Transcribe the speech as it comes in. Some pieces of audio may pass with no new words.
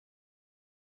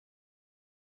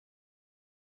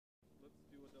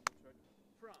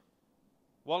from?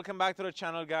 Welcome back to the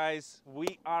channel, guys.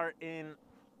 We are in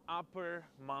Upper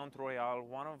Mount Royal,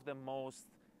 one of the most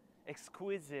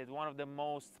exquisite, one of the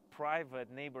most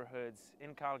private neighborhoods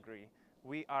in Calgary.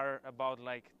 We are about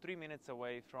like 3 minutes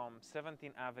away from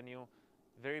 17th Avenue,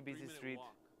 very busy street.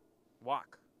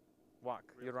 Walk.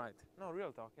 You're right. No,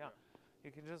 real talk. Yeah. You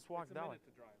can just walk It's a down. minute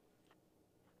to drive.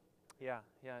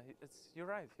 Yeah. You're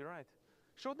right.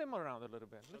 Show them around a little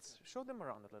bit. Let's show them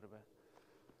around a little bit.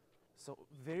 So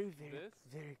very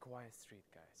quiet street,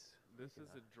 guys. This is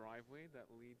a driveway that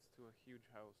leads to a huge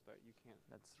house that you can't.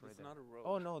 That's right. It's there. not a road.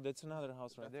 Oh no, that's another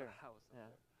house right there. That's a house. Yeah.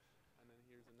 And then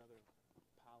here's another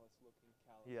palace-looking,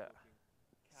 Yeah.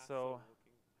 castle-looking So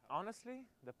house. honestly,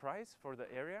 the price for the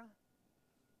area,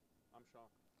 I'm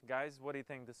shocked. guys, what do you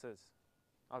think this is?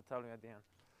 I'll tell you at the end.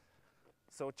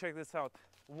 So check this out.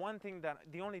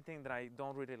 The only thing that I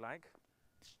don't really like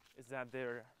is that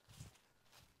they're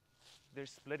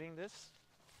splitting this.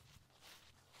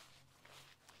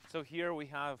 So here we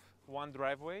have one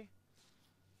driveway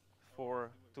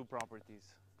for two properties,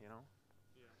 you know?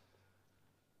 Yeah.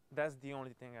 That's the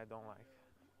only thing I don't like. The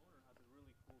owner has a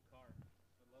really cool car.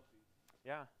 I love these.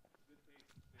 Yeah. Good taste.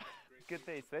 Yeah, great Good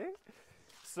taste, eh?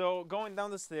 So going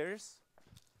down the stairs,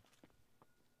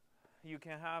 you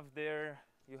can have there,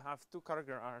 you have two-car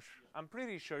garage. I'm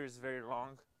pretty sure it's very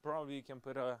long. Probably you can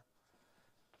put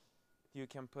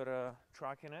a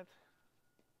truck in it.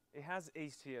 It has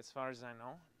AC as far as I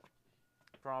know.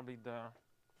 Probably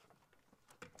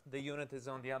the unit is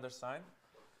on the other side.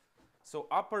 So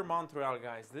Upper Montreal,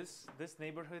 guys, this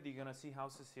neighborhood, you're gonna see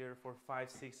houses here for 5,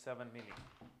 6, 7 million.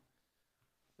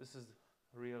 This is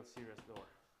real serious door.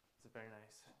 It's very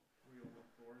nice. Real wood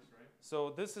floors, right?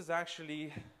 So this is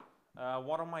actually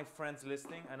one of my friends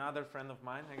listing, another friend of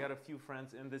mine. I got a few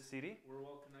friends in this city. We're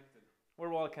well connected. We're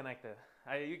well connected.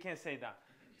 You can't say that.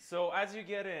 So as you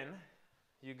get in,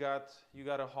 you got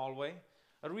a hallway,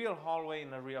 a real hallway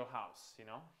in a real house, you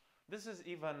know? This is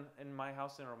even in my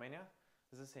house in Romania.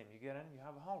 It's the same. You get in, you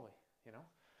have a hallway, you know?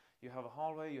 You have a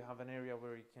hallway, you have an area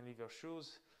where you can leave your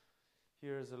shoes.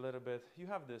 Here's a little bit, you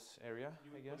have this area,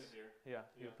 I guess. Put it here.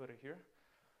 Yeah, you put it here.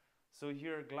 So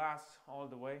here, glass all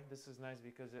the way. This is nice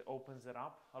because it opens it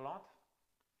up a lot,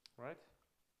 right?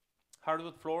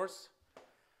 Hardwood floors.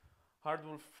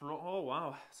 Hardwood floor. Oh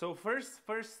wow! So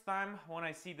first time when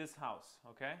I see this house,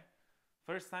 okay?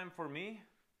 First time for me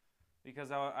because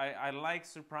I like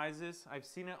surprises. I've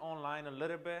seen it online a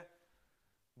little bit,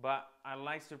 but I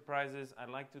like surprises. I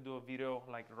like to do a video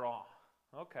like raw.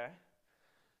 Okay.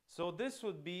 So this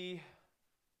would be.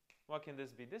 What can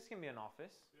this be? This can be an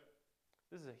office. Yeah.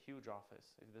 This is a huge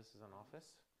office. If this is an office,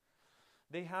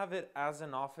 they have it as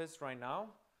an office right now,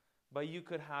 but you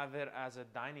could have it as a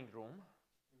dining room.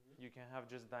 You can have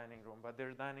just dining room, but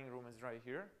their dining room is right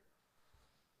here.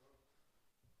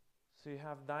 So you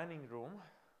have dining room.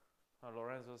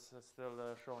 Lorenzo's still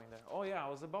showing there. Oh yeah, I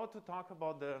was about to talk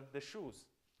about the shoes.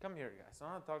 Come here, guys. I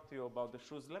want to talk to you about the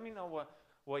shoes. Let me know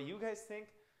what you guys think,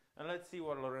 and let's see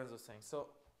what Lorenzo's saying. So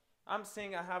I'm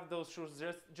saying I have those shoes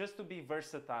just to be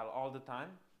versatile all the time.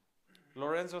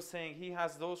 Lorenzo's saying he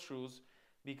has those shoes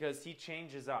because he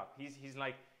changes up. He's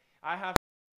like, I have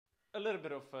a little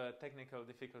bit of technical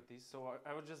difficulties, so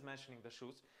I was just mentioning the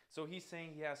shoes. So he's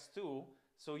saying he has two,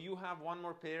 so you have one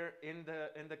more pair in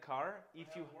the car if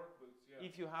you work boots, yeah.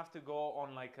 if you have to go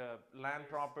on like a land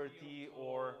property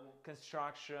or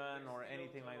construction or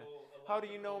anything like that. How do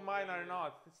you know mine are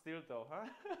not steel toe, huh?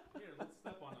 Here, let's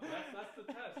step on them. That's the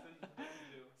test that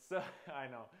you do. So I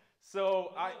know.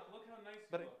 So Look how nice you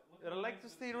but look. I like to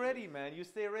stay ready, man. You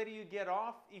stay ready, you get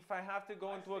off. If I have to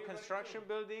go into a construction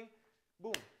building,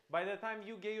 boom. By the time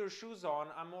you get your shoes on,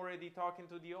 I'm already talking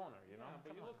to the owner, you know? Yeah, but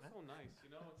Come you on, look man. so nice, you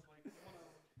know? It's like, you want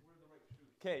to wear the right shoes.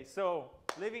 Okay, so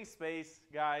living space,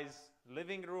 guys,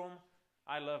 living room.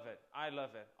 I love it. I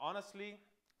love it. Honestly,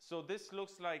 so this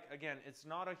looks like, again, it's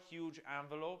not a huge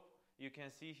envelope. You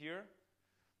can see here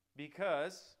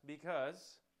because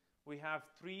we have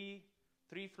three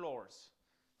floors.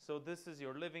 So this is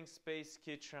your living space,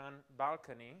 kitchen,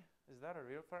 balcony. Is that a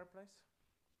real fireplace?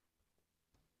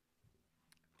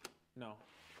 No,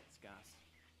 it's gas.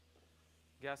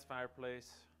 Gas fireplace.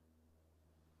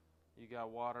 You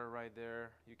got water right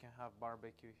there. You can have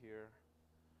barbecue here.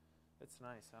 It's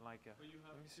nice. I like it. But you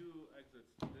have two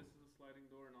exits. This is a sliding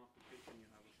door, and off the kitchen you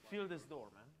have a sliding Feel door. this door,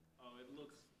 man. Oh, it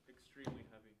looks extremely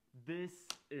heavy. This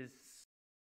is